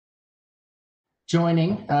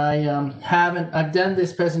joining. I've done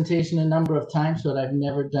this presentation a number of times, but I've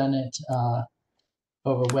never done it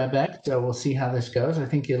over Webex, so we'll see how this goes. I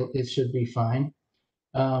think it should be fine.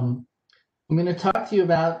 I'm going to talk to you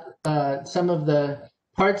about some of the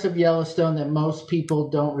parts of Yellowstone that most people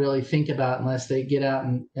don't really think about unless they get out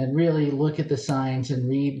and really look at the science and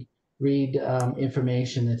read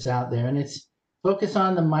information that's out there. And it's focused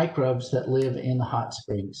on the microbes that live in the hot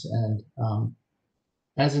springs. And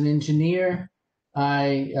as an engineer,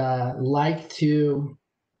 I like to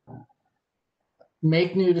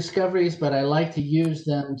make new discoveries, but I like to use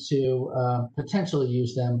them to potentially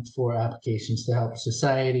use them for applications to help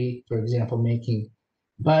society, for example, making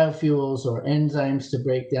biofuels or enzymes to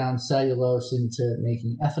break down cellulose into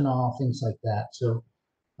making ethanol, things like that. So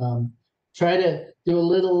try to do a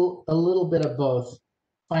little bit of both,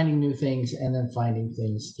 finding new things and then finding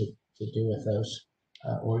things to do with those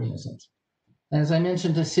organisms. As I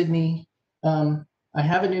mentioned to Sydney, I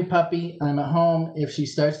have a new puppy. I'm at home. If she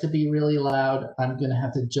starts to be really loud, I'm going to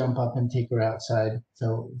have to jump up and take her outside.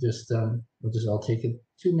 So just we'll just all take a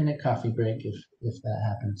 2-minute coffee break if that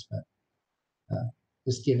happens. But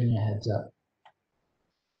just giving you a heads up.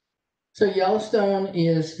 So Yellowstone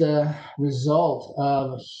is the result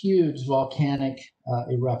of huge volcanic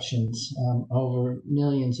eruptions over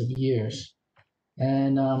millions of years,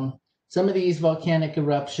 and some of these volcanic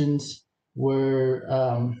eruptions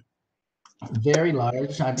were very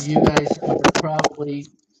large. You guys are probably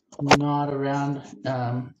not around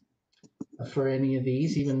for any of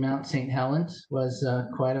these. Even Mount St. Helens was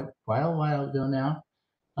quite a while ago now.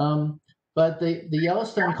 But the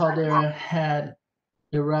Yellowstone caldera had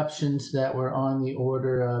eruptions that were on the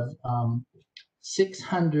order of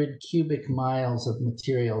 600 cubic miles of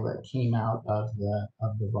material that came out of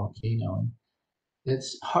the volcano.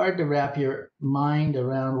 It's hard to wrap your mind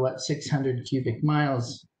around what 600 cubic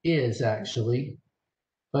miles is actually,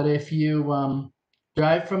 but if you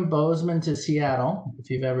drive from Bozeman to Seattle, if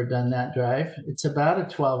you've ever done that drive, it's about a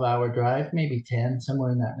 12-hour drive, maybe 10,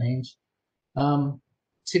 somewhere in that range.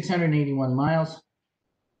 681 miles.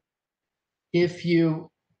 If you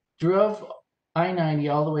drove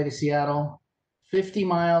I-90 all the way to Seattle, 50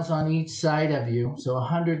 miles on each side of you, so a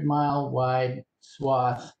 100-mile wide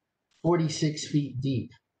swath, 46 feet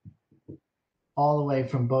deep, all the way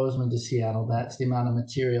from Bozeman to Seattle. That's the amount of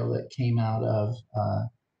material that came out of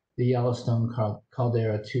the Yellowstone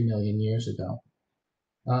caldera 2 million years ago.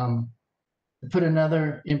 To put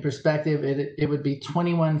another in perspective, it would be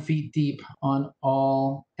 21 feet deep on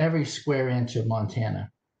every square inch of Montana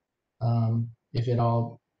if it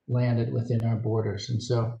all landed within our borders. And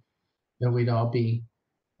so we'd all be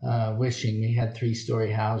wishing we had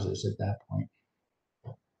 3-story houses at that point.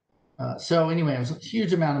 So anyway, it was a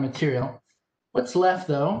huge amount of material. What's left,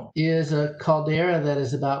 though, is a caldera that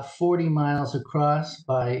is about 40 miles across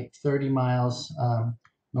by 30 miles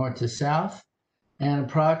north to south, and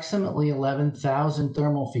approximately 11,000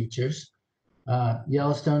 thermal features.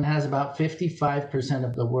 Yellowstone has about 55%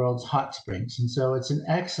 of the world's hot springs, and so it's an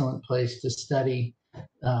excellent place to study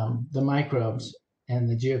the microbes and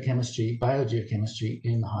the biogeochemistry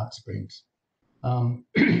in the hot springs.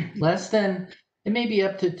 It may be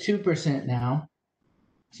up to 2% now.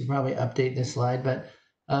 Should probably update this slide, but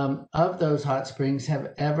of those hot springs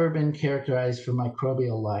have ever been characterized for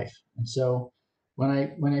microbial life. And so when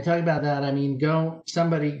I talk about that, I mean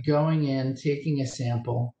somebody going in, taking a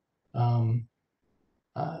sample,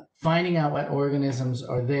 finding out what organisms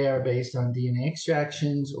are there based on DNA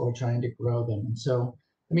extractions or trying to grow them. And so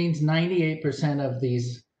it means 98% of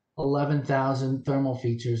these 11,000 thermal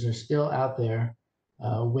features are still out there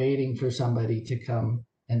waiting for somebody to come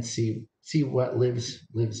and see what lives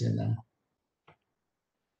in them.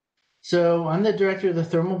 So I'm the director of the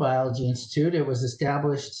Thermal Biology Institute. It was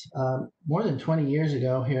established more than 20 years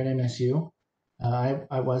ago here at MSU.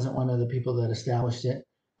 I wasn't one of the people that established it,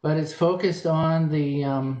 but it's focused on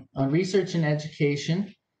on research and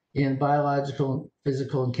education in biological,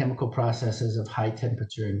 physical, and chemical processes of high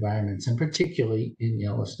temperature environments, and particularly in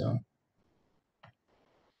Yellowstone.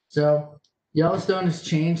 So Yellowstone has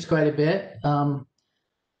changed quite a bit.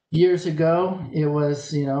 Years ago, it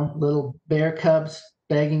was, little bear cubs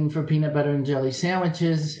begging for peanut butter and jelly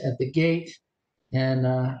sandwiches at the gate. And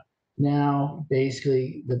now,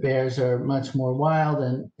 basically, the bears are much more wild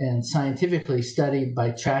and scientifically studied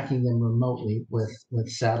by tracking them remotely with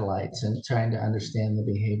satellites and trying to understand the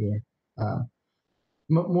behavior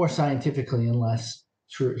more scientifically and less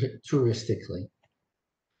touristically.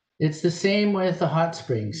 It's the same with the hot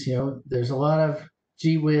springs. There's a lot of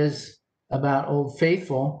gee whiz about Old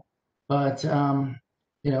Faithful, but and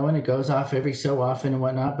it goes off every so often and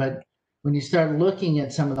whatnot. But when you start looking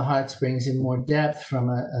at some of the hot springs in more depth from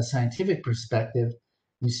a scientific perspective,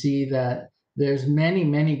 you see that there's many,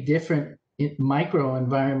 many different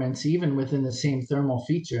microenvironments even within the same thermal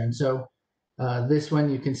feature. And so this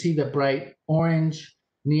one, you can see the bright orange,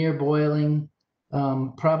 near boiling,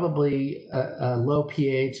 probably a low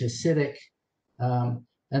pH, acidic, and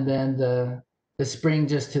then the spring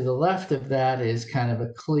just to the left of that is kind of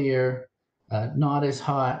a clear, not as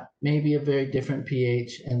hot, maybe a very different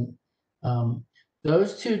pH. And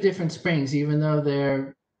those two different springs, even though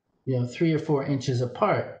they're 3 or 4 inches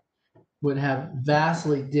apart, would have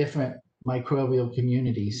vastly different microbial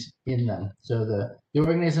communities in them. So the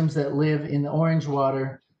organisms that live in the orange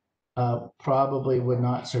water probably would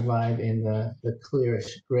not survive in the clearish,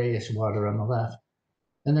 grayish water on the left.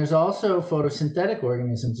 And there's also photosynthetic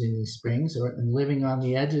organisms in these springs, and living on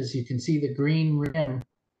the edges. You can see the green rim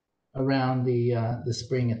around the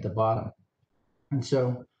spring at the bottom. And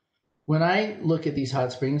so when I look at these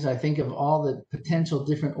hot springs, I think of all the potential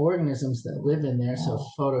different organisms that live in there. So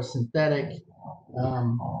photosynthetic,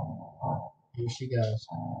 here she goes,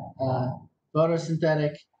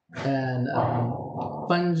 photosynthetic, and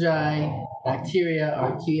fungi, bacteria,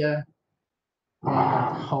 archaea,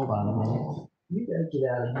 and hold on a minute. You gotta get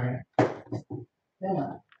out of here. Come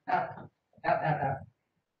on, out, out, out, out.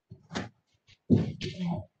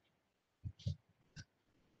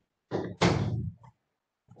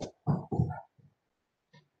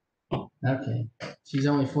 Okay, she's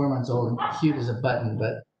only 4 months old and cute as a button,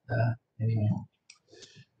 but anyway.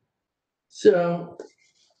 So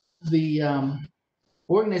the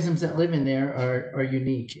organisms that live in there are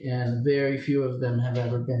unique, and very few of them have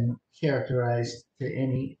ever been characterized to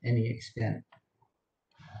any extent.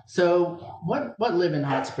 So what live in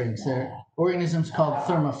hot springs? They're organisms called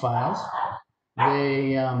thermophiles.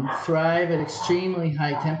 They thrive at extremely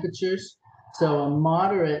high temperatures. So a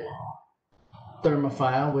moderate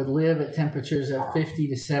thermophile would live at temperatures of 50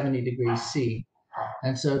 to 70 degrees C.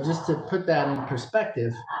 And so just to put that in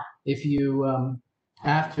perspective, if you,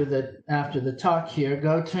 after the talk here,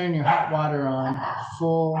 go turn your hot water on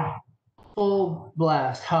full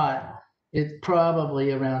blast hot, it's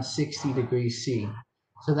probably around 60 degrees C.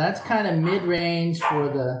 So that's kind of mid-range for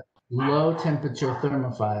the low temperature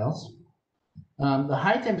thermophiles. The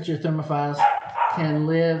high temperature thermophiles can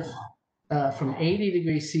live from 80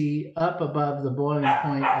 degrees C up above the boiling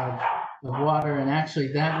point of water, and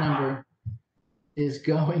actually that number is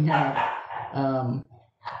going up.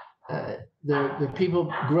 There are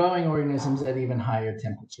people growing organisms at even higher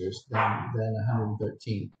temperatures than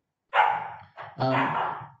 113.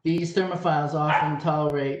 These thermophiles often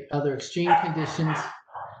tolerate other extreme conditions.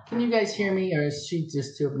 Can you guys hear me, or is she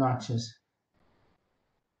just too obnoxious?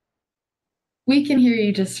 We can hear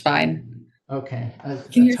you just fine. Okay.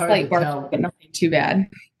 Can hear slight barking, but nothing too bad.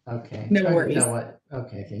 Okay. No worries.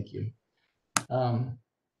 Okay, thank you.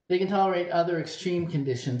 They can tolerate other extreme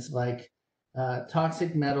conditions like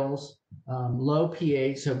toxic metals, low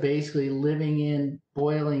pH, so basically living in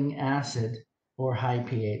boiling acid, or high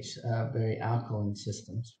pH, very alkaline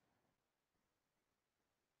systems.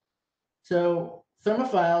 So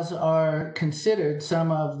thermophiles are considered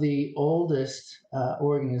some of the oldest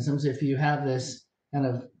organisms. If you have this kind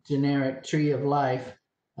of generic tree of life,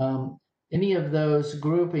 any of those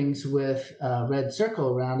groupings with a red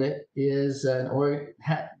circle around it is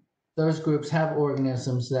those groups have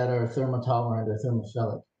organisms that are thermotolerant or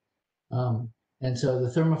thermophilic. And so the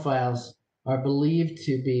thermophiles are believed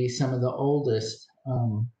to be some of the oldest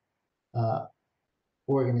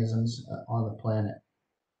organisms on the planet.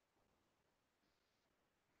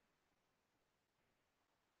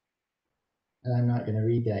 And I'm not going to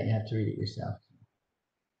read that. You have to read it yourself.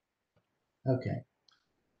 Okay.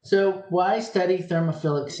 So why study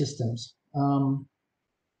thermophilic systems?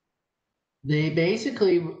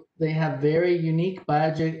 They have very unique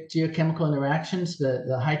biogeochemical interactions.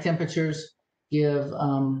 The high temperatures give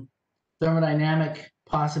thermodynamic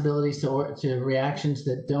possibilities to reactions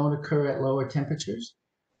that don't occur at lower temperatures.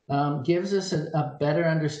 Gives us a better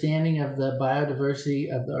understanding of the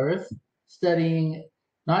biodiversity of the Earth, studying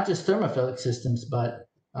not just thermophilic systems, but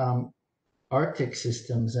Arctic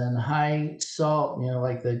systems and high salt,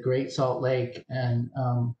 like the Great Salt Lake, and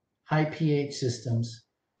high pH systems.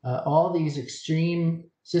 All these extreme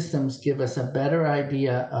systems give us a better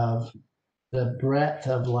idea of the breadth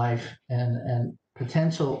of life and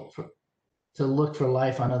potential to look for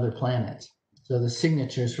life on other planets. So the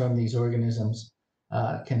signatures from these organisms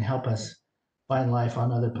can help us find life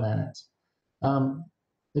on other planets.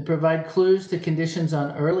 They provide clues to conditions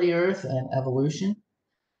on early Earth and evolution.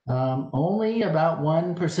 Only about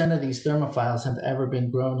 1% of these thermophiles have ever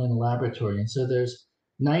been grown in a laboratory. And so there's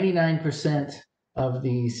 99% of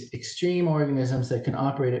these extreme organisms that can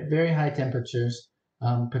operate at very high temperatures,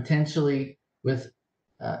 potentially with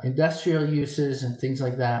industrial uses and things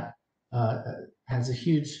like that, has a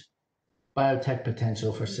huge biotech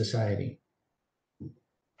potential for society.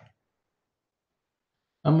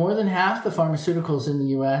 More than half the pharmaceuticals in the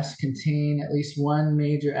US contain at least one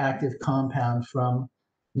major active compound from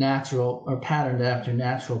natural or patterned after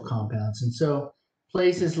natural compounds. And so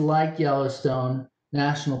places like Yellowstone,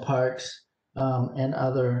 national parks, and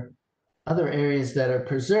other areas that are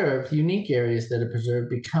preserved, unique areas that are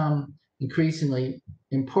preserved, become increasingly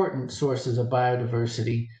important sources of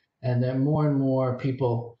biodiversity. And there are more and more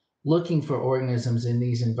people looking for organisms in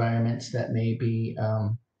these environments that may be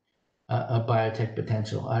a biotech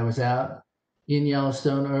potential. I was out in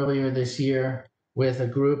Yellowstone earlier this year with a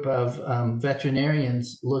group of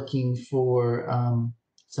veterinarians looking for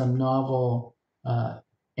some novel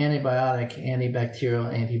antibiotic,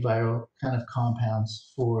 antibacterial, antiviral kind of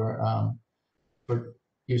compounds for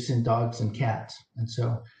use in dogs and cats. And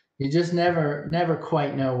so you just never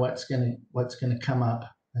quite know what's gonna come up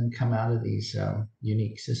and come out of these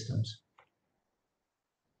unique systems.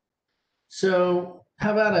 So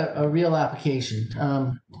how about a real application?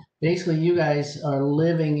 Basically, you guys are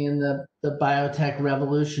living in the biotech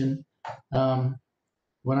revolution.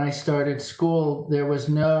 When I started school, there was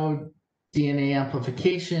no DNA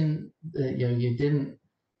amplification. You didn't.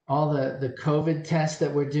 All the COVID tests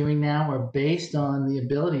that we're doing now are based on the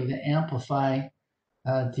ability to amplify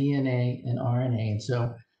DNA and RNA. And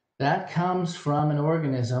so that comes from an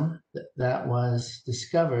organism that was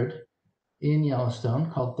discovered in Yellowstone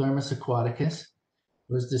called Thermus aquaticus.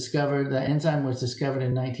 The enzyme was discovered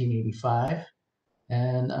in 1985.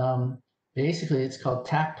 And basically it's called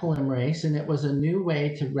Taq polymerase, and it was a new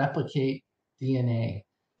way to replicate DNA.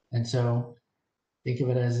 And so think of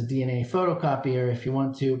it as a DNA photocopier if you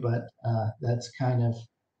want to, but that's kind of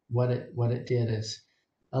what it did, is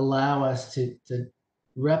allow us to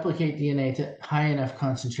replicate DNA to high enough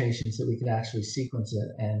concentrations that we could actually sequence it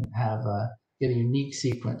and get a unique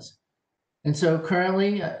sequence. And so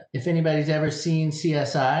currently, if anybody's ever seen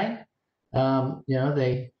CSI,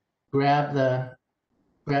 they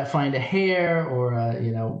find a hair or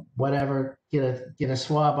whatever, get a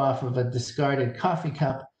swab off of a discarded coffee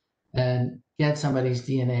cup and get somebody's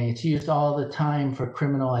DNA. It's used all the time for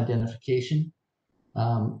criminal identification,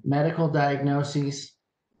 medical diagnoses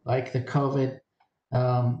like the COVID,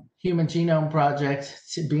 Human Genome Project.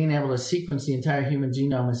 Being able to sequence the entire human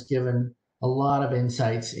genome has given a lot of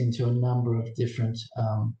insights into a number of different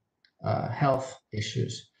health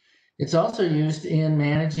issues. It's also used in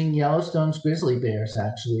managing Yellowstone's grizzly bears.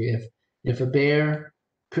 Actually, if a bear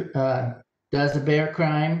does a bear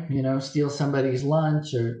crime, steals somebody's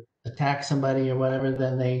lunch or attack somebody or whatever,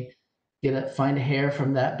 then they find a hair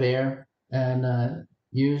from that bear and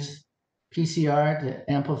use PCR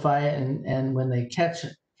to amplify it. And when they catch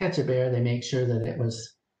a bear, they make sure that it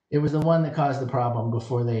was the one that caused the problem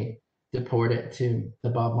before they deport it to the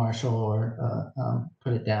Bob Marshall or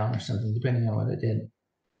put it down or something, depending on what it did.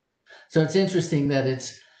 So it's interesting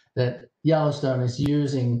that Yellowstone is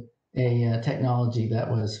using a technology that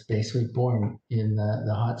was basically born in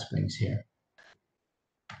the hot springs here.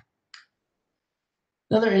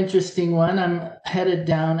 Another interesting one, I'm headed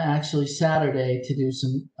down actually Saturday to do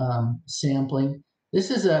some sampling.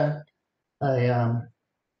 This is a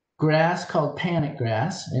grass called panic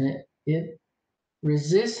grass, and it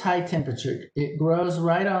resists high temperature. It grows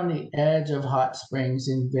right on the edge of hot springs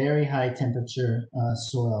in very high temperature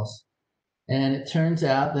soils. And it turns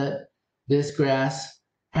out that this grass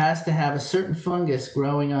has to have a certain fungus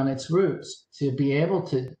growing on its roots to be able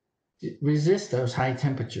to resist those high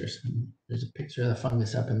temperatures. There's a picture of the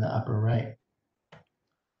fungus up in the upper right.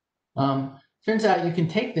 Turns out you can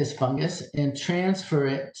take this fungus and transfer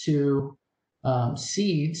it to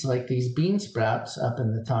seeds like these bean sprouts up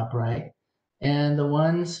in the top right. And the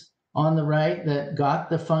ones on the right that got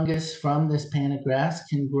the fungus from this panic grass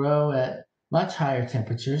can grow at much higher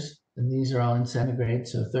temperatures. And these are all in centigrade,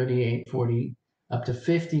 so 38, 40, up to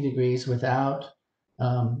 50 degrees without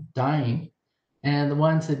dying. And the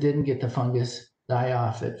ones that didn't get the fungus die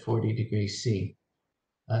off at 40 degrees C.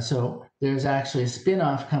 So there's actually a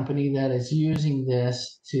spin-off company that is using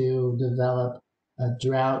this to develop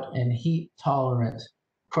drought and heat tolerant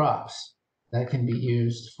crops that can be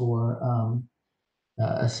used for,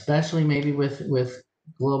 especially maybe with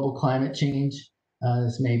global climate change.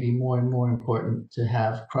 It's maybe more and more important to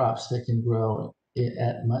have crops that can grow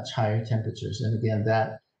at much higher temperatures. And again,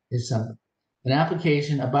 that is an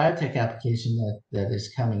application, a biotech application that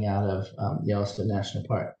is coming out of Yellowstone National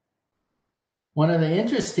Park. one of the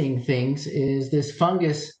interesting things is this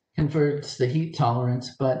fungus converts the heat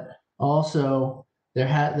tolerance, but also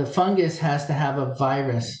the fungus has to have a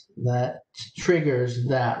virus that triggers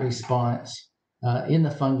that response in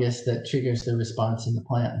the fungus that triggers the response in the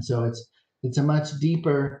plant. And so it's a much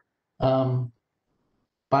deeper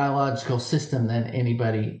biological system than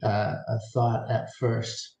anybody thought at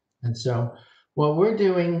first. And so what we're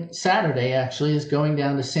doing Saturday actually is going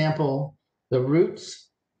down to sample the roots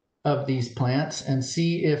of these plants and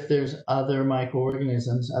see if there's other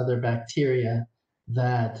microorganisms, other bacteria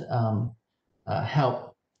that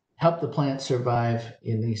help the plant survive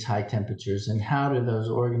in these high temperatures, and how do those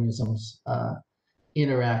organisms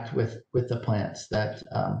interact with the plants that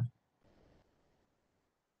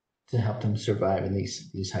to help them survive in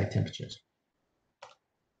these high temperatures.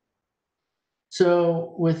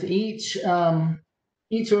 So with each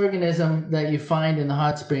organism that you find in the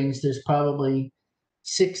hot springs, there's probably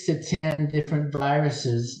 6 to 10 different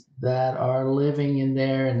viruses that are living in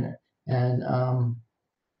there and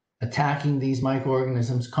attacking these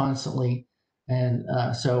microorganisms constantly. And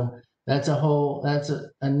so that's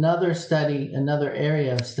another study, another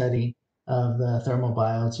area of study of the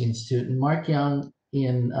Thermobiology Institute. And Mark Young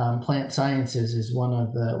in plant sciences is one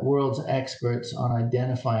of the world's experts on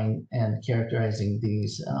identifying and characterizing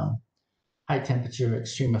these high temperature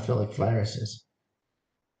extremophilic viruses.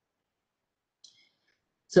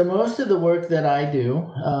 So most of the work that I do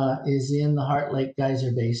is in the Heart Lake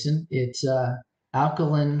Geyser Basin. It's an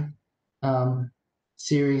alkaline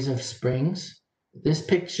series of springs. This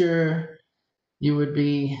picture, you'd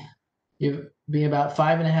be about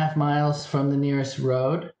 5.5 miles from the nearest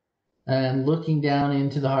road, and looking down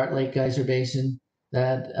into the Heart Lake Geyser Basin.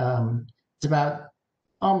 That it's about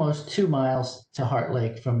almost 2 miles to Heart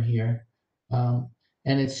Lake from here, and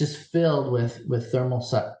it's just filled with thermal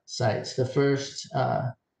sites. The first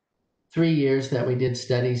 3 years that we did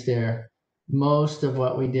studies there, most of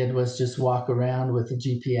what we did was just walk around with a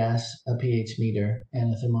GPS, a pH meter,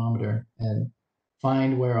 and a thermometer, and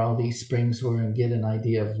find where all these springs were and get an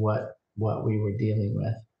idea of what we were dealing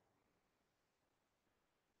with.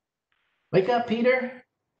 Wake up, Peter.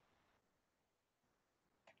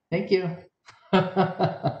 Thank you.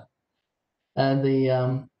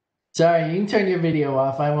 And sorry, you can turn your video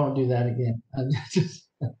off. I won't do that again.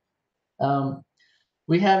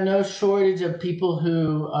 We have no shortage of people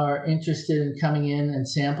who are interested in coming in and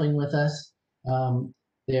sampling with us.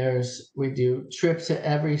 We do trips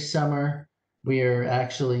every summer. We are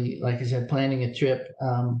actually, like I said, planning a trip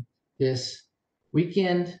this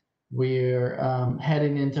weekend. We're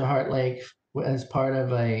heading into Heart Lake as part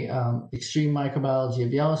of a Extreme Microbiology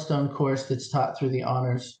of Yellowstone course that's taught through the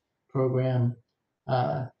honors program,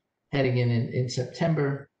 heading in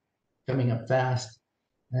September, coming up fast.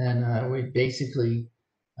 And we basically,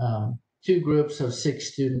 2 groups of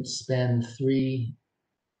 6 students spend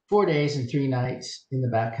 4 days and 3 nights in the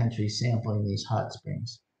backcountry sampling these hot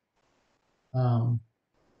springs.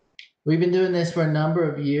 We've been doing this for a number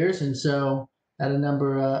of years, and so had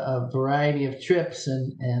a variety of trips,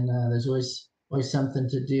 and there's always something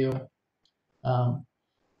to do.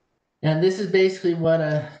 And this is basically what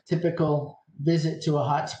a typical visit to a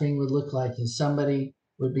hot spring would look like. Is somebody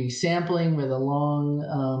would be sampling with a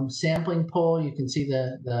long sampling pole. You can see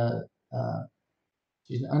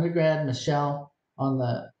she's an undergrad, Michelle, on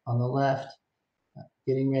the left,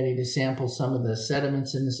 getting ready to sample some of the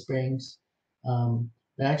sediments in the springs.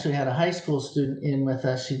 We actually had a high school student in with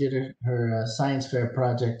us. She did her science fair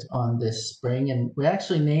project on this spring, and we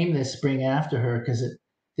actually named this spring after her because it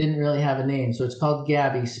didn't really have a name. So it's called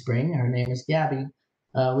Gabby Spring. Her name is Gabby.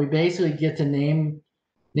 We basically get to name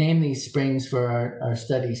these springs for our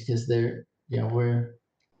studies because we're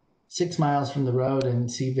 6 miles from the road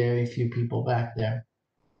and see very few people back there.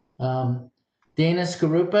 Dana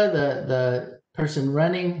Skarupa, the person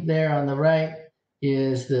running there on the right,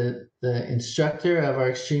 is the instructor of our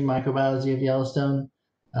Extreme Microbiology of Yellowstone.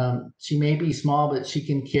 She may be small, but she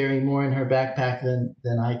can carry more in her backpack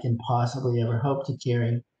than I can possibly ever hope to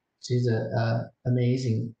carry. She's an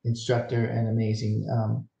amazing instructor and amazing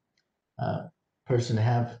person to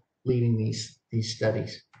have leading these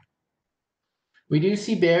studies. We do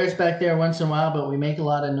see bears back there once in a while, but we make a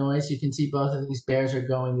lot of noise. You can see both of these bears are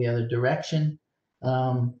going the other direction,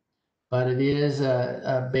 but it is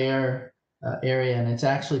a bear area, and it's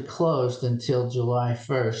actually closed until July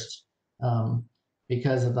 1st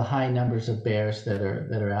because of the high numbers of bears that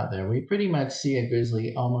are out there. We pretty much see a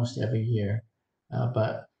grizzly almost every year,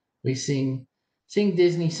 but we sing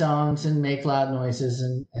Disney songs and make loud noises,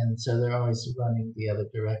 and so they're always running the other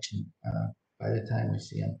direction by the time we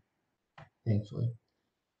see them, thankfully.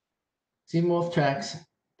 See wolf tracks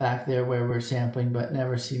back there where we're sampling, but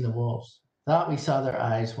never seen the wolves. Thought we saw their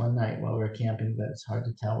eyes one night while we were camping, but it's hard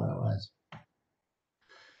to tell what it was.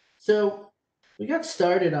 So we got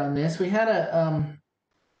started on this. We had a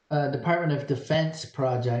Department of Defense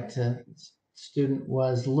project. A student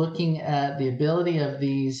was looking at the ability of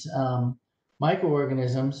these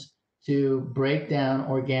microorganisms to break down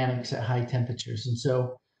organics at high temperatures. And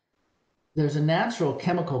so there's a natural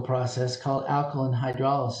chemical process called alkaline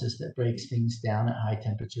hydrolysis that breaks things down at high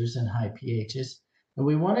temperatures and high pHs. And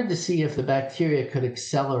we wanted to see if the bacteria could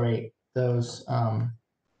accelerate those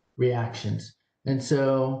reactions. And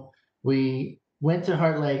so we went to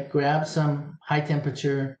Heart Lake, grabbed some high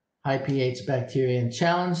temperature, high pH bacteria and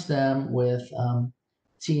challenged them with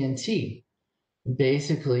TNT.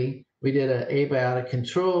 Basically, we did an abiotic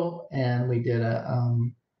control and we did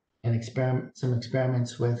some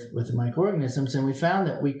experiments with the microorganisms, and we found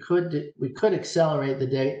that we could accelerate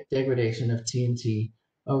the degradation of TNT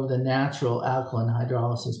over the natural alkaline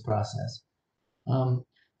hydrolysis process.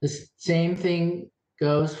 The same thing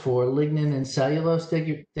goes for lignin and cellulose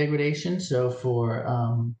degradation. So for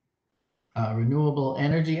renewable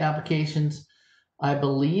energy applications, I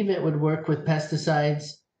believe it would work with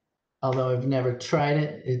pesticides, although I've never tried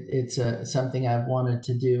it. It's something I've wanted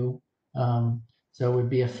to do. So it would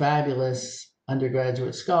be a fabulous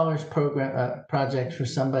undergraduate scholars program project for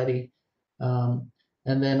somebody.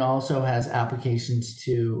 And then also has applications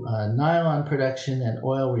to nylon production and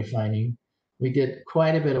oil refining. We did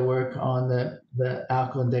quite a bit of work on the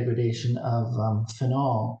alkaline degradation of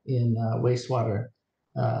phenol in wastewater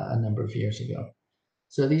a number of years ago.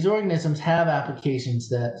 So these organisms have applications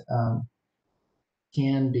that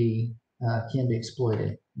can be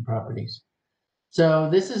exploited in properties. So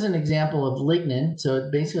this is an example of lignin. So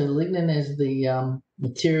basically lignin is the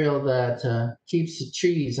material that keeps the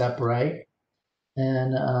trees upright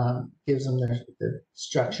and gives them their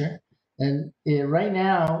structure. And right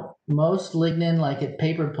now, most lignin, like at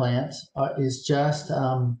paper plants, is just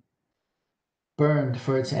burned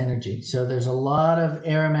for its energy. So there's a lot of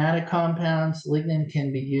aromatic compounds. Lignin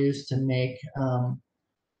can be used to make a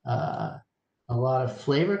lot of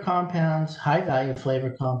flavor compounds, high value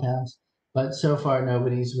flavor compounds, but so far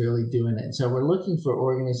nobody's really doing it. So we're looking for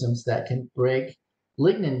organisms that can break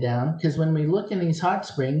lignin down, because when we look in these hot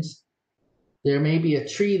springs, there may be a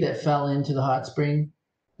tree that fell into the hot spring,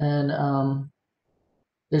 and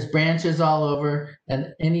there's branches all over,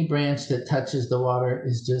 and any branch that touches the water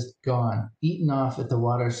is just gone, eaten off at the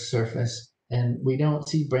water's surface. And we don't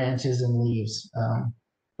see branches and leaves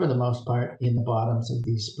for the most part in the bottoms of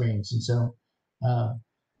these springs. And so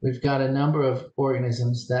we've got a number of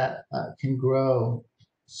organisms that can grow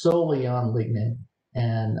solely on lignin,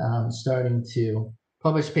 and starting to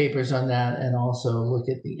publish papers on that, and also look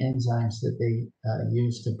at the enzymes that they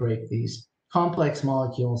use to break these complex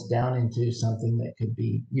molecules down into something that could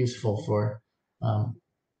be useful for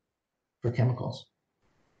chemicals.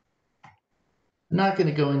 I'm not going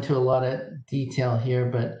to go into a lot of detail here,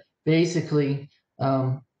 but basically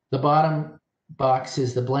the bottom box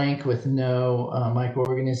is the blank with no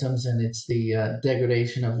microorganisms, and it's the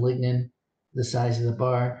degradation of lignin, the size of the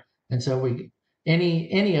bar. And so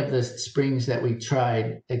any of the springs that we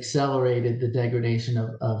tried accelerated the degradation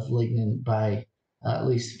of lignin by at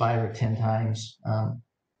least 5 or 10 times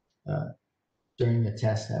during the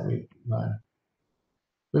test that we run.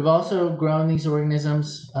 We've also grown these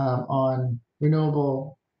organisms on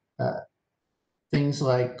renewable things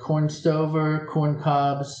like corn stover, corn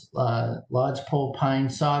cobs, lodgepole pine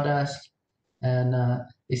sawdust, and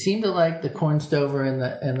they seem to like the corn stover and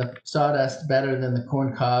the sawdust better than the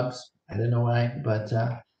corn cobs. I don't know why, but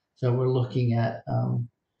so we're looking at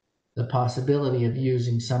the possibility of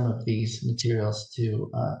using some of these materials to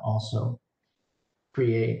also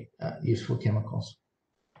create useful chemicals.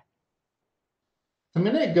 I'm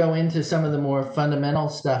going to go into some of the more fundamental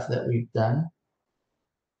stuff that we've done.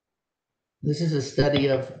 This is a study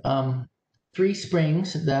of 3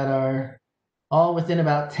 springs that are all within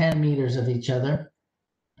about 10 meters of each other.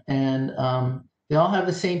 And they all have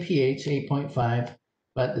the same pH, 8.5,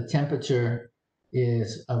 but the temperature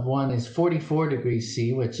of one is 44 degrees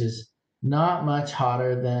C, which is not much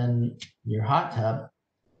hotter than your hot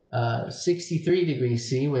tub. 63 degrees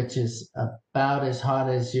C, which is about as hot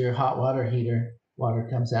as your hot water heater water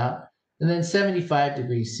comes out. And then 75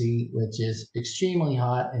 degrees C, which is extremely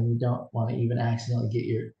hot, and you don't want to even accidentally get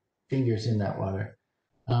your fingers in that water.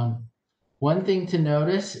 One thing to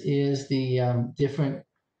notice is the different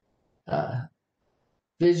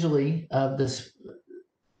visually of the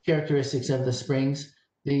characteristics of the springs.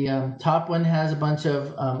 The top one has a bunch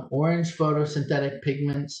of orange photosynthetic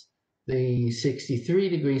pigments. The 63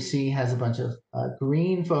 degrees C has a bunch of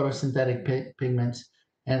green photosynthetic pigments,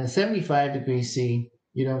 and the 75 degrees C,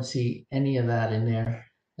 you don't see any of that in there.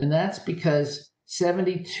 And that's because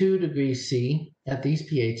 72 degrees C at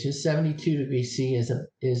these pHs, 72 degrees C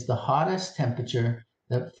is the hottest temperature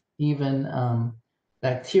that even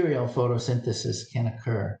bacterial photosynthesis can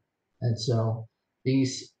occur. And so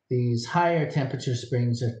these higher temperature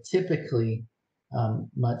springs are typically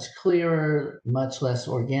much clearer, much less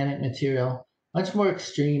organic material, much more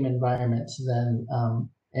extreme environments than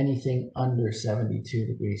anything under 72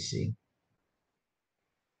 degrees C.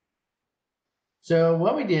 So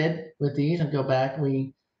what we did with these, and go back,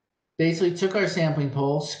 we basically took our sampling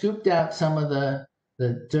pole, scooped out some of the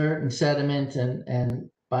dirt and sediment and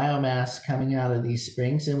biomass coming out of these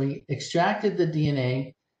springs, and we extracted the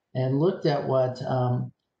DNA and looked at what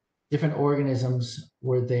different organisms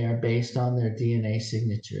were there based on their DNA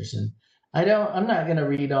signatures. And I'm not going to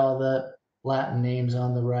read all the Latin names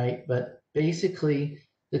on the right, but basically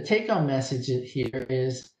the take-home message here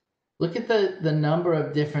is look at the number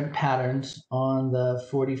of different patterns on the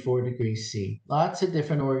 44 degrees C. Lots of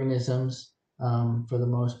different organisms for the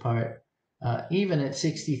most part. Even at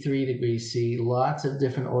 63 degrees C, lots of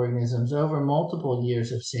different organisms over multiple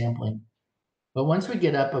years of sampling. But once we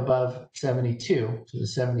get up above 72 to the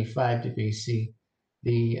 75 degrees C,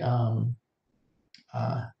 the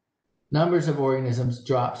numbers of organisms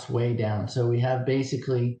drops way down. So we have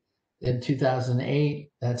basically in 2008,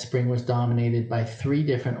 that spring was dominated by 3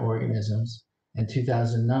 different organisms. In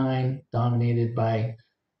 2009, dominated by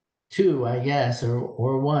 2, I guess,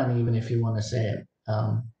 or 1, even if you want to say it.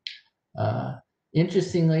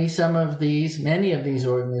 Interestingly, many of these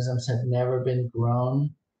organisms have never been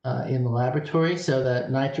grown in the laboratory. So that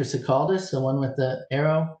Nitrous acaldus, the one with the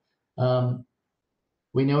arrow,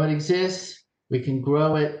 we know it exists. We can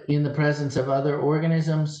grow it in the presence of other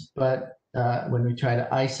organisms, but when we try to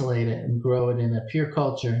isolate it and grow it in a pure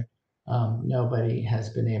culture, nobody has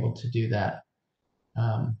been able to do that.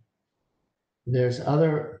 There's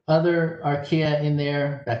other archaea in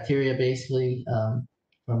there, bacteria basically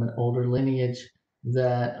from an older lineage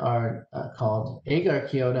that are called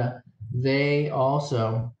Agarchaeota. They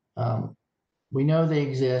also, we know they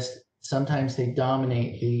exist. Sometimes they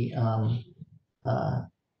dominate the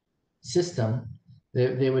system.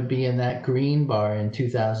 They would be in that green bar in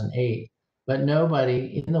 2008, but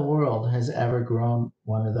nobody in the world has ever grown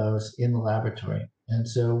one of those in the laboratory. And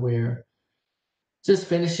so we're just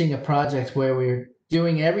finishing a project where we're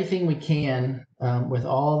doing everything we can with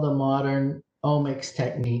all the modern omics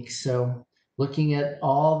techniques. So looking at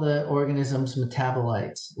all the organisms'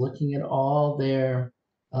 metabolites, looking at all their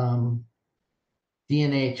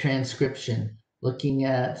DNA transcription, looking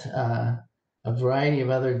at a variety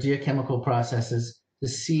of other geochemical processes to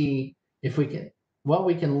see if what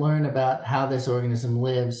we can learn about how this organism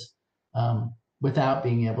lives without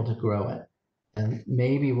being able to grow it. And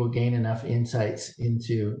maybe we'll gain enough insights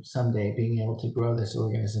into someday being able to grow this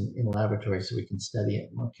organism in a laboratory so we can study it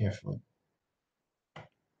more carefully.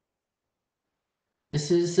 This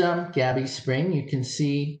is Gabby Spring. You can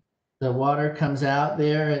see the water comes out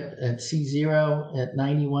there at C0 at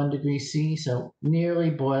 91 degrees C, so nearly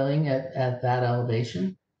boiling at that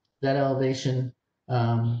elevation. That elevation,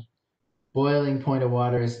 boiling point of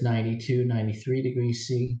water is 92, 93 degrees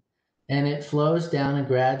C, and it flows down and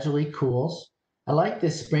gradually cools. I like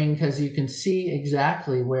this spring because you can see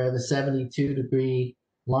exactly where the 72 degree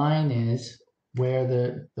line is, where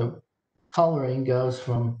the coloring goes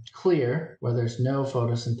from clear, where there's no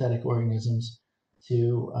photosynthetic organisms,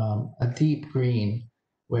 to a deep green,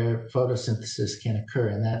 where photosynthesis can occur.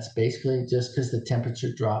 And that's basically just because the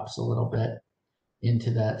temperature drops a little bit into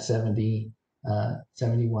that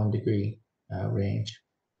 71 degree range.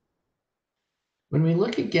 When we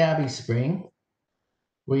look at Gabby Spring,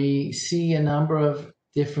 we see a number of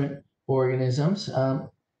different organisms.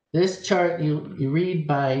 This chart you read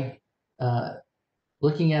by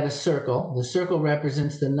looking at a circle. The circle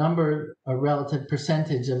represents the number or relative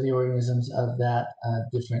percentage of the organisms of that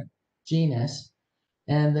different genus.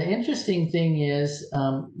 And the interesting thing is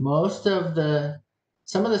some of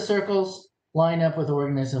the circles line up with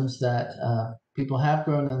organisms that people have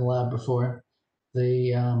grown in the lab before.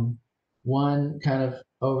 The one kind of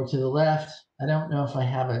over to the left, I don't know if I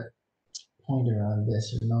have a pointer on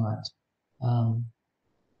this or not.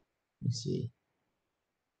 Let's see.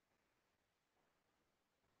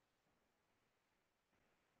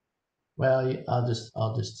 Well, I'll just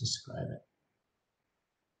describe it.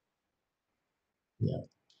 Yeah.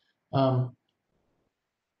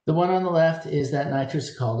 The one on the left is that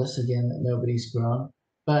Nitrous acaldus, again, that nobody's grown.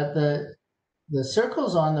 But the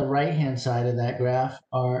circles on the right-hand side of that graph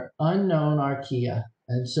are unknown archaea.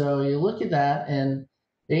 And so you look at that, and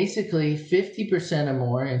basically 50% or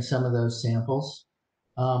more in some of those samples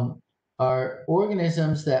are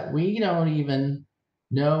organisms that we don't even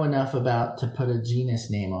know enough about to put a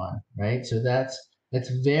genus name on, right? So that's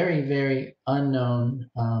very, very unknown.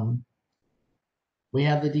 We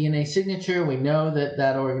have the DNA signature. We know that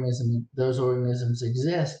those organisms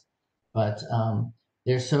exist, but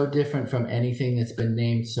they're so different from anything that's been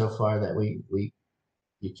named so far that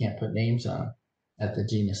you can't put names on them at the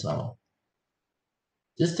genus level.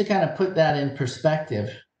 Just to kind of put that in perspective,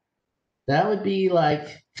 that would be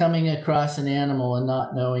like coming across an animal and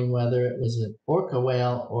not knowing whether it was an orca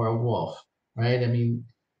whale or a wolf, right? I mean,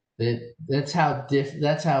 that's how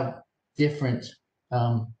different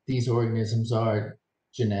these organisms are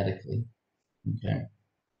genetically. Okay,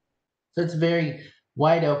 so it's a very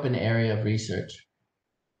wide open area of research.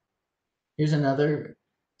 Here's another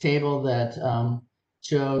table that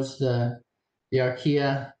shows the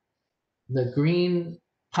archaea. The green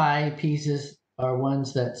pie pieces are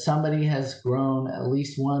ones that somebody has grown at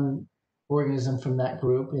least one organism from that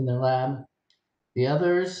group in their lab. The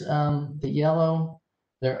others, the yellow,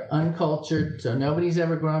 they're uncultured, so nobody's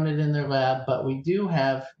ever grown it in their lab, but we do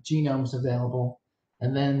have genomes available.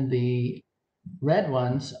 And then the red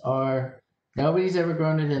ones are, nobody's ever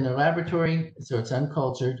grown it in their laboratory, so it's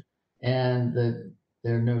uncultured, and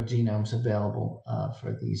there are no genomes available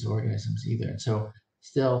for these organisms either. And so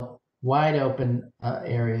still wide open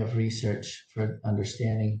area of research for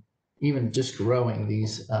understanding, even just growing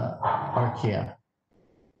these archaea.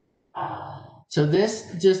 So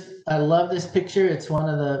I love this picture. It's one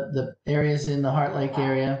of the areas in the Heart Lake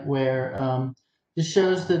area where this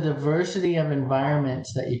shows the diversity of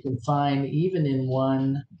environments that you can find even in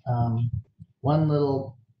one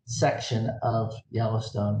little section of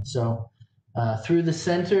Yellowstone. So through the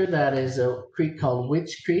center, that is a creek called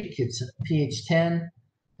Witch Creek. It's pH 10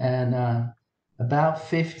 and about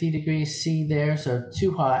 50 degrees C there, so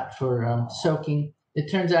too hot for soaking. It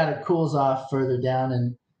turns out it cools off further down,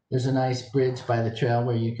 and there's a nice bridge by the trail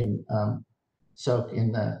where you can soak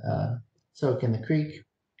in the creek.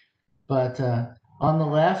 But on the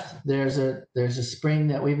left, there's a spring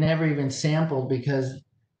that we've never even sampled because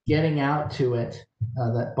getting out to it,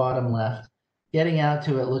 that bottom left, getting out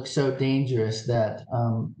to it looks so dangerous that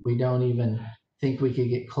we don't even think we could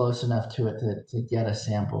get close enough to it to get a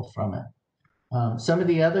sample from it. Some of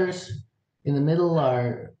the others in the middle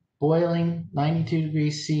are boiling, 92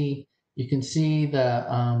 degrees C. You can see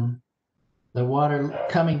the water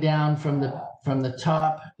coming down from the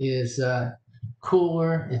top is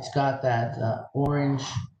cooler. It's got that orange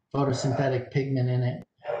photosynthetic pigment in it.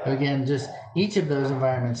 Again, just each of those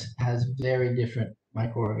environments has very different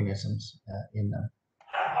microorganisms in them.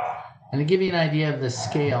 And to give you an idea of the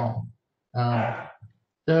scale,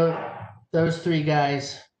 those three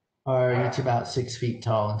guys are each about 6 feet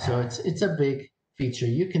tall, and so it's a big feature.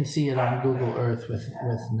 You can see it on Google Earth with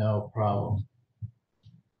no problem.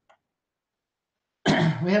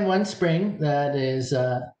 We have one spring that is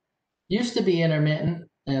used to be intermittent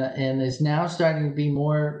and is now starting to be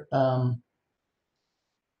more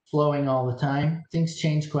flowing all the time. Things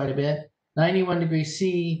change quite a bit. 91 degrees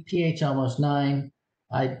C, pH almost 9.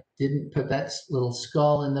 I didn't put that little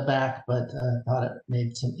skull in the back, but thought it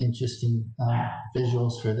made some interesting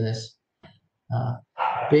visuals for this.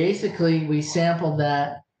 Basically, we sampled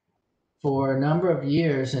that for a number of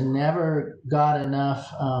years and never got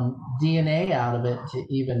enough DNA out of it to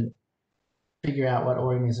even figure out what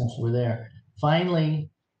organisms were there. Finally,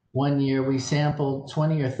 one year we sampled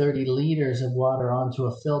 20 or 30 liters of water onto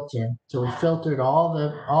a filter. So we filtered all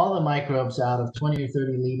the microbes out of 20 or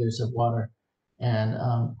 30 liters of water and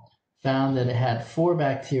found that it had 4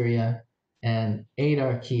 bacteria and 8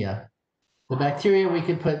 archaea. The bacteria we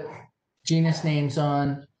could put genus names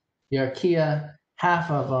on. The archaea, half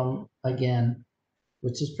of them, again,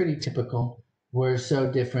 which is pretty typical, were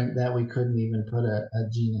so different that we couldn't even put a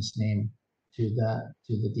genus name to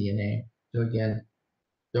the DNA. So again,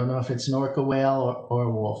 don't know if it's an orca whale or a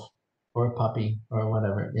wolf or a puppy or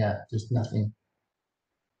whatever. Yeah, just nothing.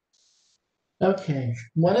 Okay,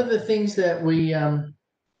 one of the things that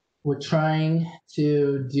we're trying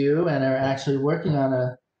to do and are actually working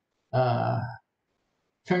on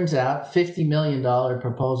turns out $50 million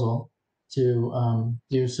proposal to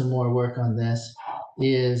do some more work on this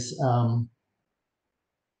is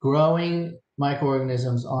growing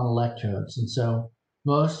microorganisms on electrodes. And so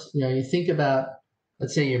you think about,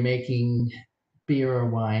 let's say you're making beer or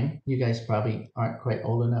wine. You guys probably aren't quite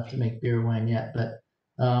old enough to make beer or wine yet, but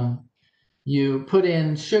you put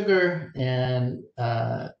in sugar and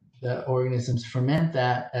the organisms ferment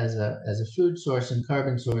that as a food source and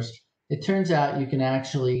carbon source, it turns out you can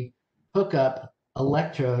actually hook up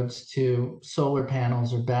electrodes to solar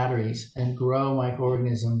panels or batteries and grow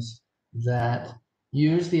microorganisms that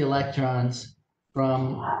use the electrons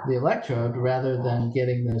from the electrode rather than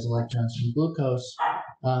getting those electrons from glucose,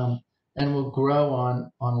 and will grow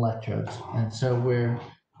on electrodes. And so we're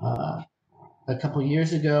a couple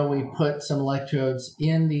years ago, we put some electrodes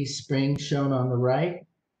in these springs shown on the right,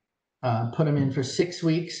 put them in for 6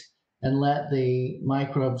 weeks, and let the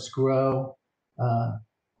microbes grow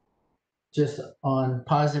just on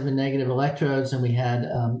positive and negative electrodes. And we had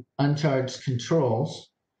uncharged controls.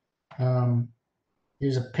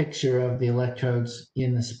 Here's a picture of the electrodes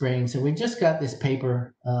in the springs. And we just got this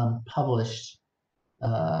paper published,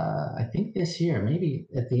 I think this year, maybe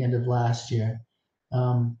at the end of last year.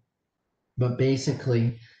 But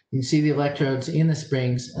basically, you see the electrodes in the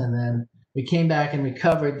springs, and then we came back and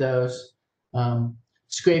recovered those,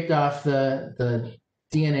 scraped off the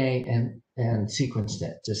DNA and sequenced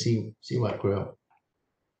it to see what grew.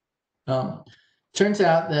 Turns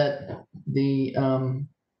out that we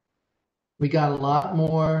got a lot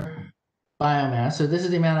more biomass. So this is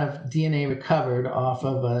the amount of DNA recovered off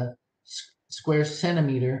of a square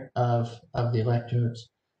centimeter of the electrodes.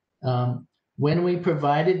 When we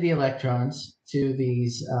provided the electrons to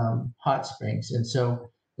these hot springs. And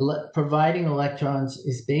so providing electrons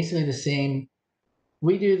is basically the same.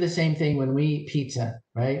 We do the same thing when we eat pizza,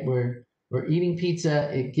 right? We're eating pizza.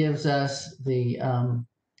 It gives us the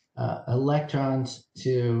electrons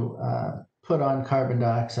to put on carbon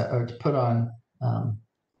dioxide, or to put on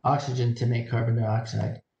oxygen to make carbon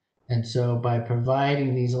dioxide. And so by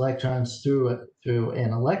providing these electrons through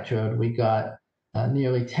an electrode, we got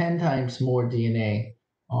nearly 10 times more DNA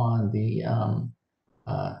on the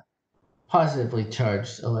positively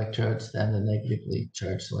charged electrodes than the negatively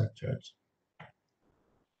charged electrodes.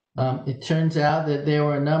 It turns out that there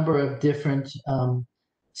were a number of different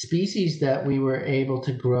species that we were able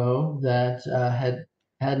to grow that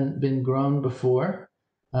hadn't been grown before.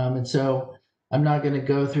 And so I'm not going to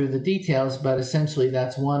go through the details, but essentially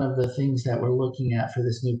that's one of the things that we're looking at for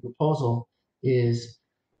this new proposal, is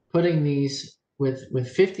putting these with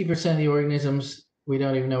 50% of the organisms, we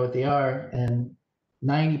don't even know what they are, and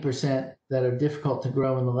 90% that are difficult to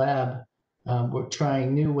grow in the lab. We're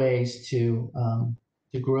trying new ways to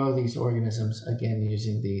grow these organisms, again,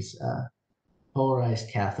 using these polarized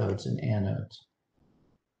cathodes and anodes.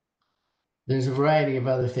 There's a variety of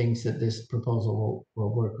other things that this proposal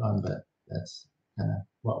will work on, but that's kind of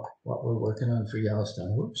what we're working on for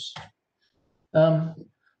Yellowstone. Whoops.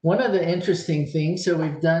 One of the interesting things, so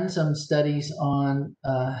we've done some studies on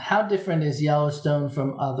how different is Yellowstone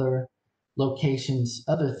from other locations,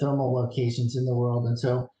 other thermal locations in the world. And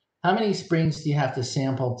so how many springs do you have to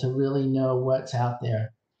sample to really know what's out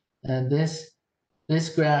there? And this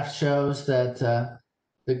graph shows that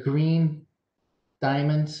the green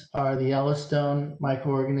diamonds are the Yellowstone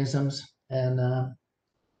microorganisms, and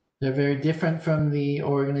they're very different from the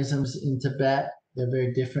organisms in Tibet. They're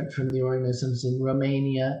very different from the organisms in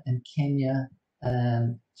Romania and Kenya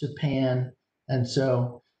and Japan. And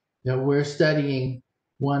so, we're studying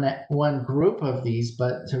one group of these,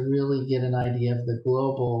 but to really get an idea of the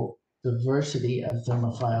global diversity of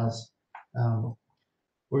thermophiles,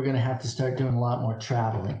 we're going to have to start doing a lot more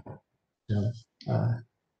traveling. So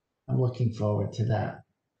I'm looking forward to that.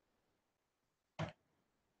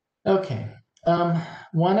 Okay.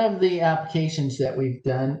 One of the applications that we've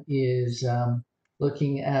done is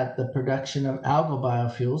looking at the production of algal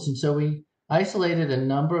biofuels. And so we isolated a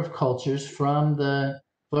number of cultures from the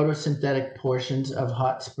photosynthetic portions of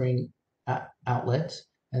hot spring outlets.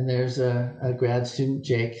 And there's a grad student,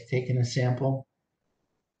 Jake, taking a sample.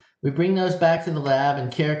 We bring those back to the lab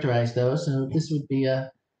and characterize those. So this would be an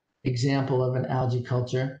example of an algae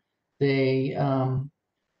culture. They,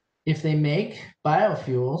 if they make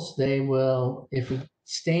biofuels, they will, if we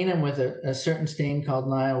stain them with a certain stain called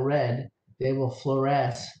Nile red, they will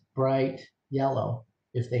fluoresce bright yellow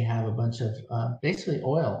if they have a bunch of basically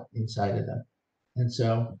oil inside of them. And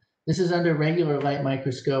so this is under regular light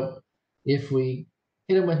microscope. If we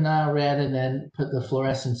hit them with Nile red and then put the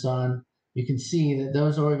fluorescence on, you can see that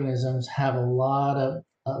those organisms have a lot of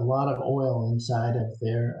oil inside of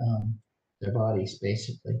their bodies,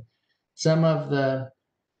 basically.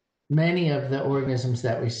 Many of the organisms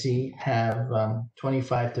that we see have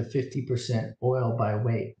 25 to 50% oil by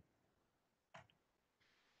weight.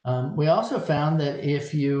 We also found that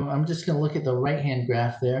if you, I'm just going to look at the right-hand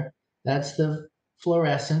graph there, that's the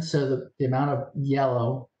fluorescence, so the amount of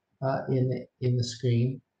yellow in the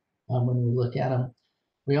screen when we look at them.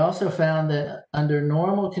 We also found that under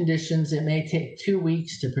normal conditions, it may take 2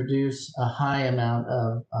 weeks to produce a high amount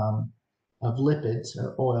of lipids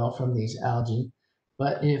or oil from these algae.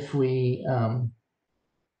 But if we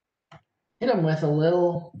hit them with a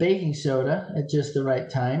little baking soda at just the right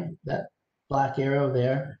time, that black arrow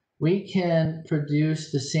there, we can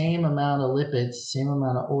produce the same amount of lipids, same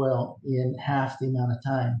amount of oil in half the amount of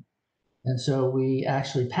time. And so we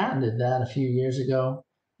actually patented that a few years ago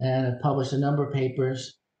and have published a number of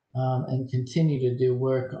papers and continue to do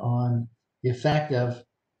work on the effect of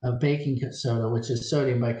baking soda, which is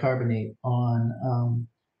sodium bicarbonate, on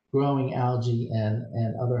growing algae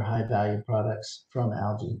and other high value products from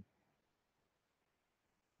algae.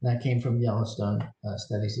 That came from Yellowstone,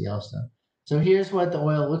 studies of Yellowstone. So here's what the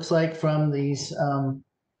oil looks like from these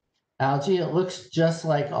algae. It looks just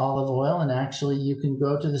like olive oil, and actually you can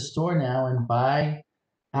go to the store now and buy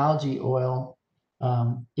algae oil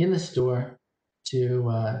in the store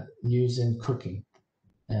to use in cooking.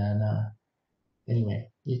 And anyway,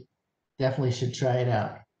 you definitely should try it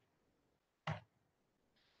out.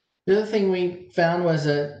 The other thing we found was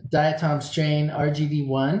a diatom strain,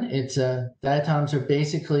 RGD1. Diatoms are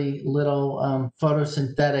basically little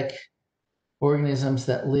photosynthetic organisms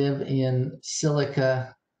that live in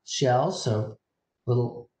silica shells, so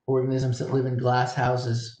little organisms that live in glass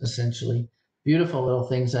houses, essentially. Beautiful little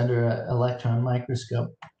things under an electron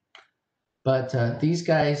microscope. But these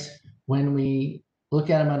guys, when we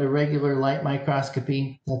look at them under regular light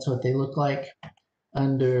microscopy, that's what they look like.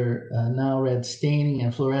 Under Nile red staining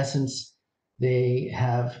and fluorescence, they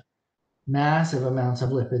have massive amounts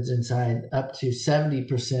of lipids inside, up to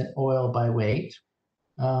 70% oil by weight.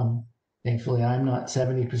 Thankfully, I'm not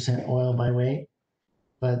 70% oil by weight,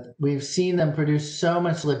 but we've seen them produce so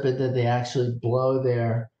much lipid that they actually blow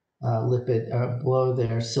their blow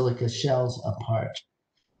their silica shells apart.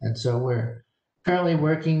 And so we're currently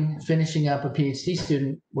finishing up a PhD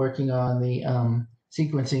student working on the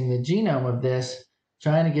sequencing the genome of this,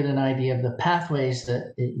 trying to get an idea of the pathways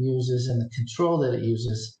that it uses and the control that it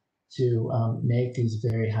uses to make these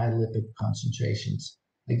very high lipid concentrations,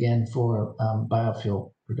 again, for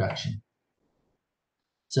biofuel production.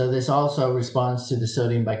 So this also responds to the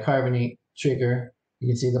sodium bicarbonate trigger. You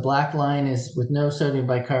can see the black line is with no sodium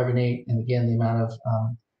bicarbonate, and again, the amount of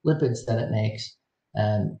lipids that it makes.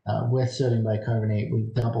 And with sodium bicarbonate, we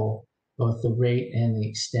double both the rate and the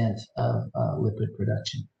extent of lipid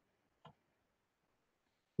production.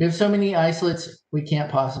 We have so many isolates, we can't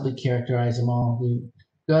possibly characterize them all. We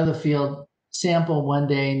go to the field, sample one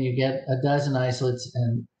day, and you get a dozen isolates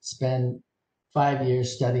and spend 5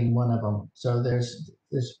 years studying one of them. So there's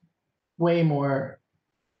way more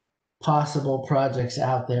possible projects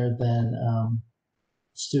out there than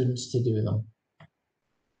students to do them.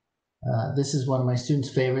 This is one of my students'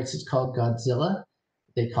 favorites. It's called Godzilla.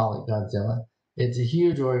 They call it Godzilla. It's a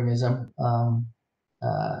huge organism.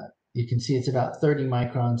 You can see it's about 30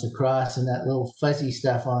 microns across, and that little fuzzy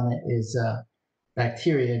stuff on it is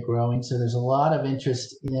bacteria growing. So there's a lot of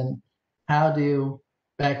interest in how do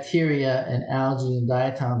bacteria and algae and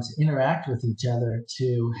diatoms interact with each other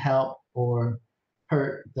to help or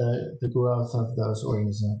hurt the growth of those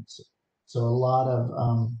organisms. So a lot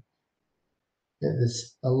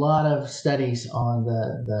of studies on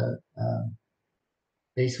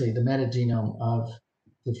basically the metagenome of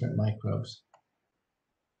different microbes.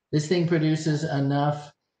 This thing produces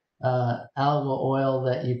enough algal oil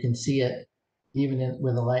that you can see it even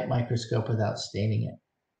with a light microscope without staining it.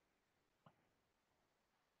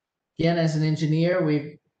 Again, as an engineer,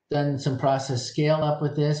 we've done some process scale up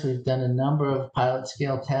with this. We've done a number of pilot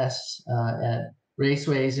scale tests at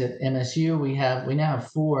raceways at MSU. We now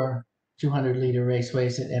have 4 200-liter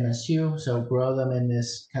raceways at MSU, so grow them in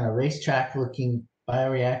this kind of racetrack-looking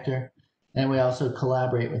bioreactor. And we also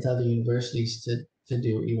collaborate with other universities to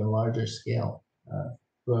do even larger scale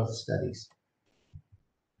growth studies.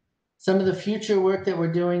 Some of the future work that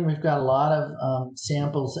we're doing, we've got a lot of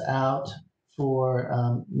samples out for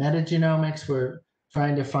metagenomics. We're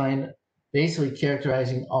trying to find, basically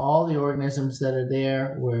characterizing all the organisms that are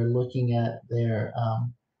there. We're looking at their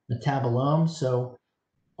metabolomes, so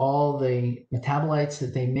all the metabolites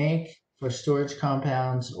that they make for storage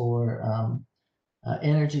compounds or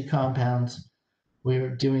energy compounds.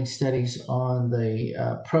 We're doing studies on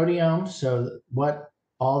the proteome, so what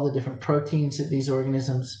all the different proteins that these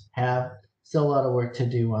organisms have. Still a lot of work to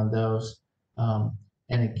do on those.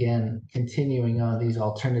 And again, continuing on these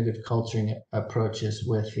alternative culturing approaches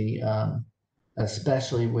with the,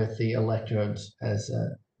 especially with the electrodes as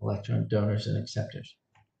electron donors and acceptors.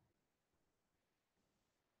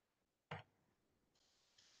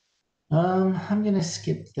 I'm going to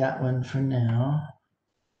skip that one for now.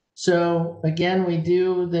 So again, we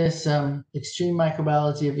do this extreme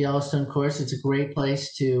microbiology of Yellowstone course. It's a great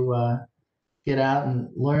place to get out and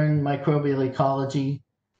learn microbial ecology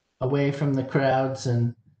away from the crowds,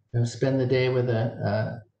 and spend the day with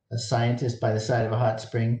a scientist by the side of a hot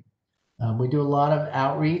spring. We do a lot of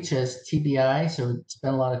outreach as TBI, so we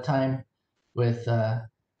spend a lot of time with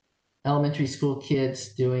elementary school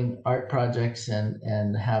kids doing art projects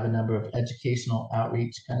and have a number of educational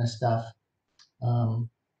outreach kind of stuff.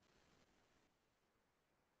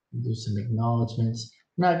 Do some acknowledgments.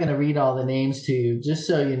 I'm not going to read all the names to you, just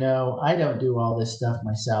so you know, I don't do all this stuff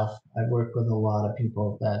myself. I work with a lot of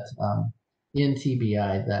people that in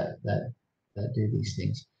TBI that do these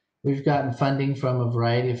things. We've gotten funding from a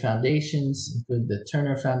variety of foundations, including the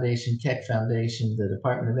Turner Foundation, Keck Foundation, the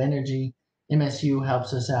Department of Energy. MSU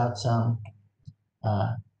helps us out some.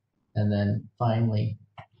 And then finally,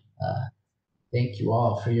 thank you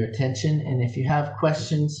all for your attention. And if you have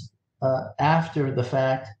questions after the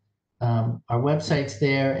fact, our website's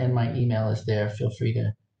there and my email is there. Feel free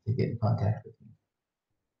to get in contact with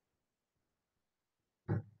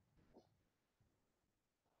me.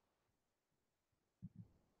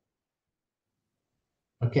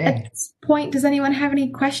 Okay. At this point, does anyone have any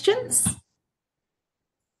questions?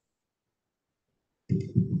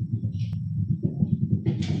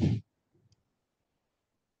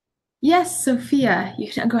 Yes, Sophia,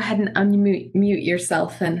 you can go ahead and unmute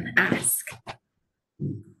yourself and ask.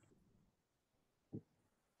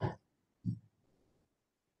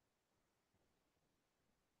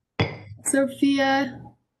 Sophia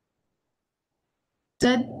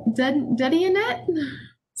Dedianet?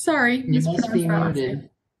 Sorry, you must be muted.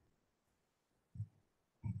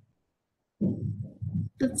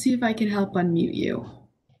 Let's see if I can help unmute you.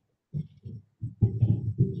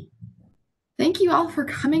 Thank you all for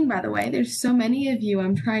coming, by the way. There's so many of you.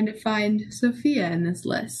 I'm trying to find Sophia in this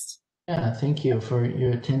list. Yeah, thank you for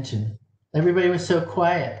your attention. Everybody was so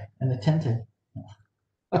quiet and attentive.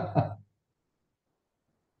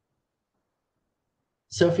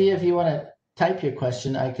 Sophia, if you want to type your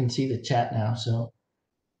question, I can see the chat now, so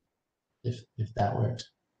if that works.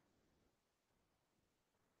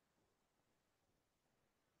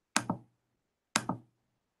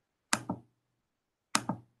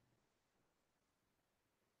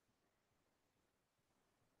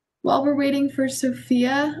 While we're waiting for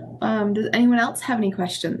Sophia, does anyone else have any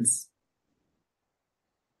questions?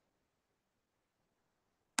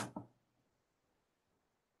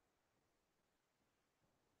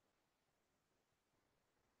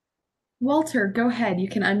 Walter, go ahead. You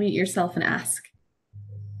can unmute yourself and ask.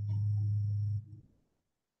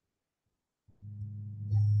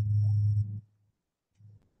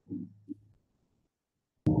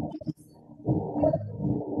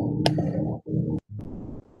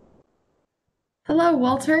 Hello,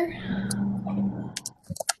 Walter.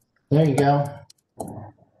 There you go.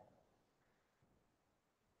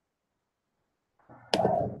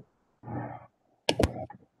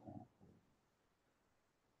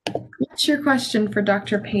 What's your question for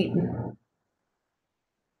Dr. Peyton?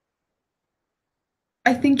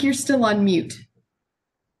 I think you're still on mute.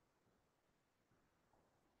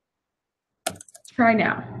 Try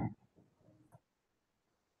now.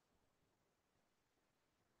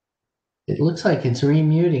 It looks like it's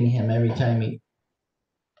remuting him every time he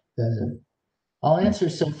does it. I'll answer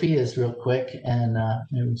Sophia's real quick and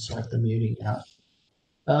maybe sort the muting out.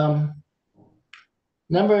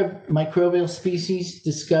 Number of microbial species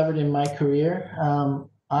discovered in my career.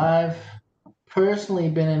 I've personally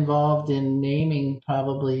been involved in naming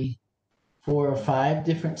probably 4 or 5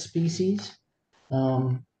 different species.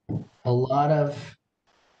 A lot of,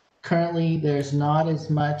 currently there's not as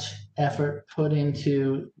much effort put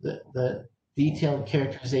into the detailed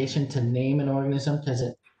characterization to name an organism, because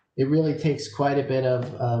it really takes quite a bit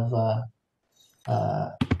of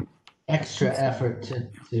extra effort to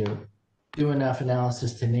do enough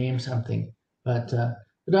analysis to name something, but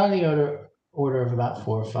on the order of about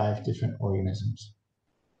 4 or 5 different organisms.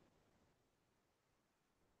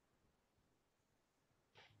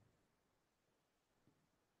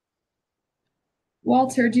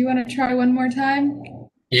 Walter, do you want to try one more time?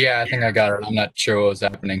 Yeah, I think I got it. I'm not sure what was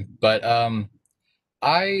happening, but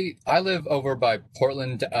I live over by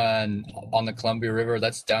Portland on the Columbia River.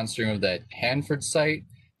 That's downstream of that Hanford site,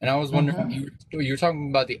 and I was wondering, you were talking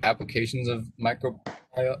about the applications of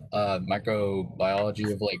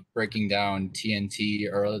microbiology of like breaking down TNT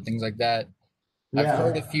or other things like that. Yeah. I've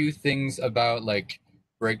heard a few things about like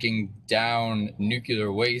breaking down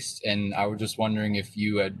nuclear waste, and I was just wondering if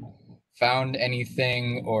you had found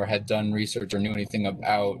anything or had done research or knew anything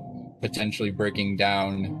about potentially breaking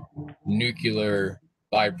down nuclear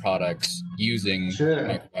byproducts using Sure.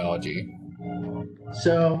 microbiology?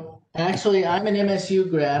 So actually, I'm an MSU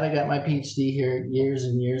grad. I got my PhD here years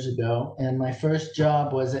and years ago, and my first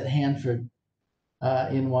job was at Hanford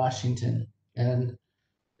in Washington, and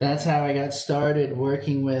that's how I got started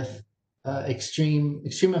working with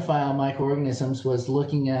extremophile microorganisms. Was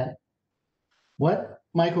looking at what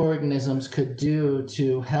microorganisms could do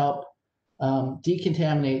to help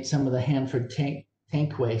decontaminate some of the Hanford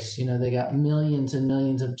tank waste. You know, they got millions and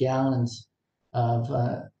millions of gallons of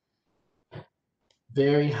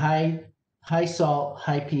very high salt,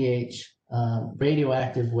 high pH,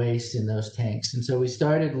 radioactive waste in those tanks. And so we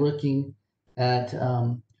started looking at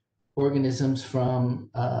organisms from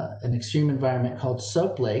an extreme environment called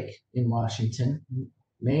Soap Lake in Washington. You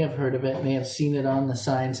may have heard of it, may have seen it on the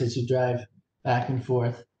signs as you drive back and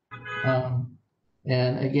forth.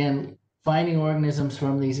 And again, finding organisms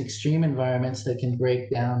from these extreme environments that can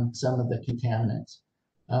break down some of the contaminants.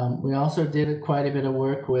 We also did quite a bit of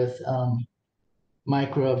work with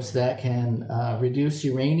microbes that can reduce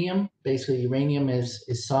uranium. Basically, uranium is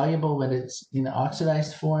soluble when it's in the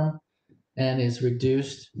oxidized form and is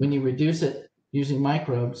reduced. When you reduce it using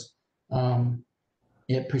microbes,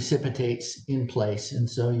 it precipitates in place. And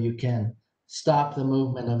so you can stop the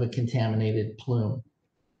movement of a contaminated plume.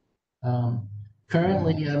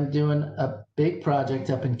 Currently, I'm doing a big project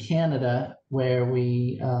up in Canada where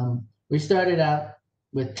we started out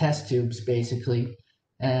with test tubes, basically,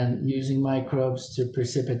 and using microbes to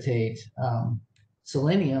precipitate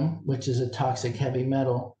selenium, which is a toxic heavy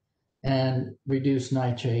metal, and reduce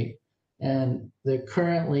nitrate. And they're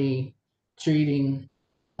currently treating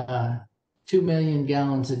 2 million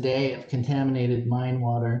gallons a day of contaminated mine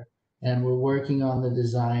water. And we're working on the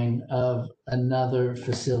design of another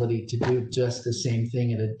facility to do just the same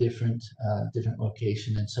thing at a different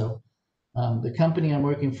location. And so the company I'm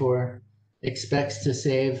working for expects to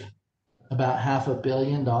save about $500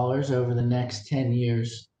 million over the next 10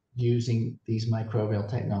 years using these microbial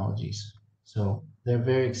technologies. So they're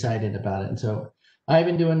very excited about it. And so I've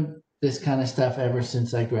been doing this kind of stuff ever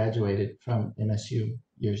since I graduated from MSU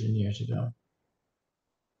years and years ago.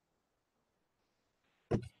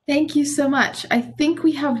 Thank you so much. I think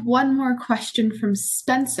we have one more question from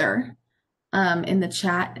Spencer in the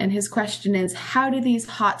chat. And his question is, how do these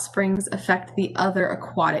hot springs affect the other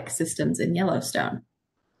aquatic systems in Yellowstone?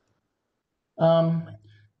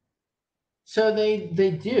 So they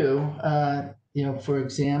do. You know, for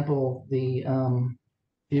example, if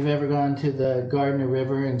you've ever gone to the Gardner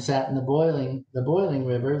River and sat in the boiling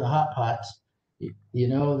river, the hot pots, you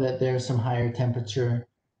know that there's some higher temperature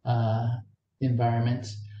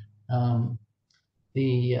environments.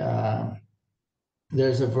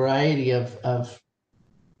 There's a variety of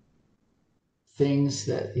things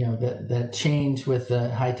that that change with the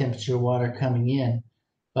high temperature water coming in,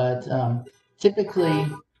 but typically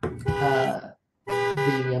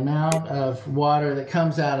the amount of water that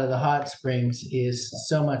comes out of the hot springs is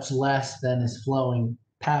so much less than is flowing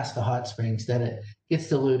past the hot springs that it gets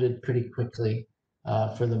diluted pretty quickly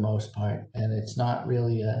for the most part, and it's not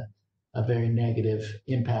really a very negative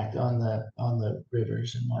impact on the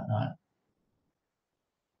rivers and whatnot.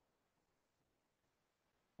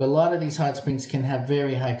 But a lot of these hot springs can have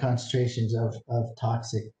very high concentrations of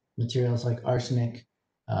toxic materials like arsenic,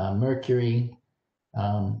 mercury,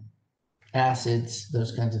 acids,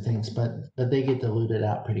 those kinds of things, but they get diluted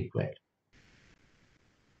out pretty quick.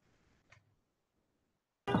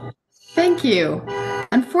 Thank you.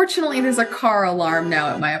 Unfortunately, there's a car alarm now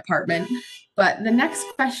at my apartment, but the next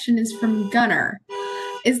question is from Gunnar.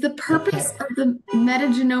 Is the purpose of the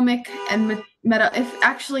metagenomic and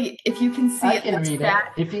if you can see I it, can read it.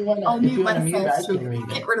 If you want to mute, I can read it.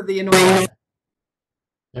 Get rid of the annoyance.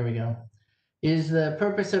 There we go. Is the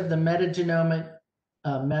purpose of the metagenomic,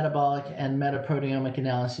 metabolic, and metaproteomic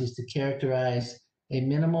analyses to characterize a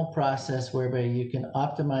minimal process whereby you can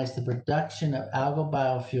optimize the production of algal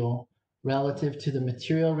biofuel relative to the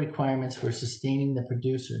material requirements for sustaining the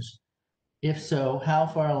producers? If so, how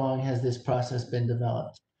far along has this process been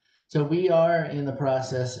developed? So we are in the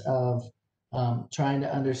process of trying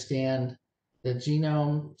to understand the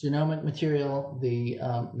genomic material, the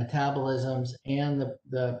metabolisms, and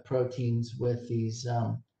the proteins with these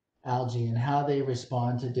algae and how they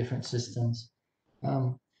respond to different systems.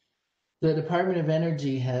 The Department of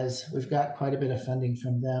Energy we've got quite a bit of funding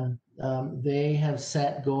from them. They have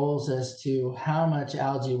set goals as to how much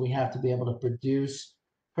algae we have to be able to produce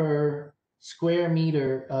per square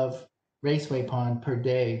meter of raceway pond per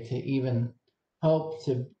day to even hope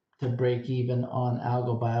to break even on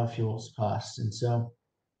algal biofuels costs. And so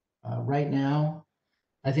right now,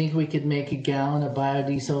 I think we could make a gallon of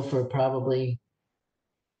biodiesel for probably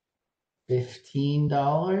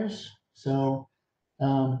 $15. So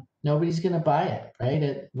nobody's going to buy it,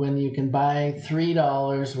 right? When you can buy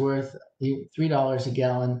 $3 worth, $3 a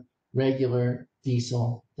gallon regular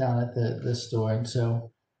diesel down at the store. And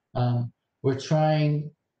so we're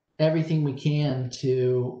trying everything we can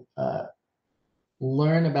to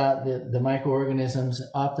learn about the microorganisms,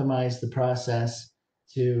 optimize the process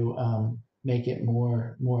to make it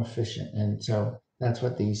more efficient. And so that's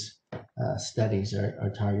what these studies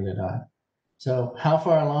are targeted on. So how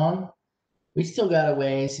far along? We still got a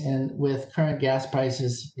ways, and with current gas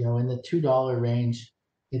prices, in the $2 range,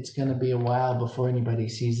 it's going to be a while before anybody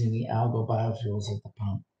sees any algal biofuels at the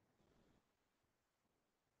pump.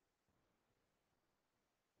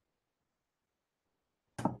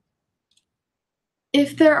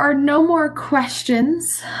 If there are no more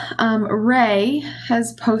questions, Ray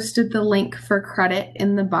has posted the link for credit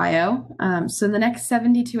in the bio. So in the next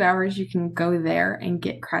 72 hours, you can go there and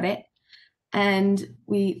get credit. And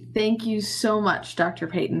we thank you so much, Dr.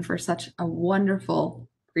 Peyton, for such a wonderful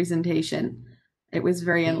presentation. It was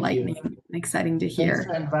very enlightening and exciting to hear. Thanks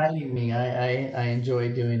for inviting me. I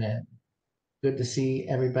enjoy doing it. Good to see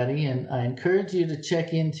everybody, and I encourage you to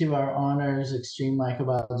check into our HONR's Extreme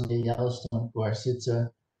Microbiology Yellowstone course.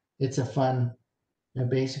 It's a fun,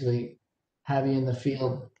 basically have you in the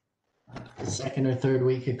field the second or third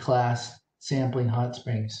week of class sampling hot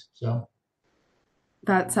springs. So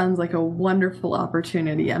that sounds like a wonderful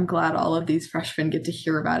opportunity. I'm glad all of these freshmen get to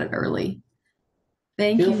hear about it early.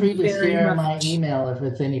 Feel free to share my email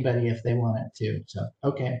with anybody if they want it to. So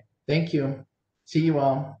okay, thank you. See you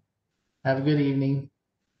all. Have a good evening.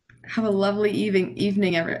 Have a lovely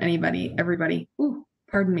evening, everybody. Ooh,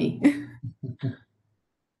 pardon me.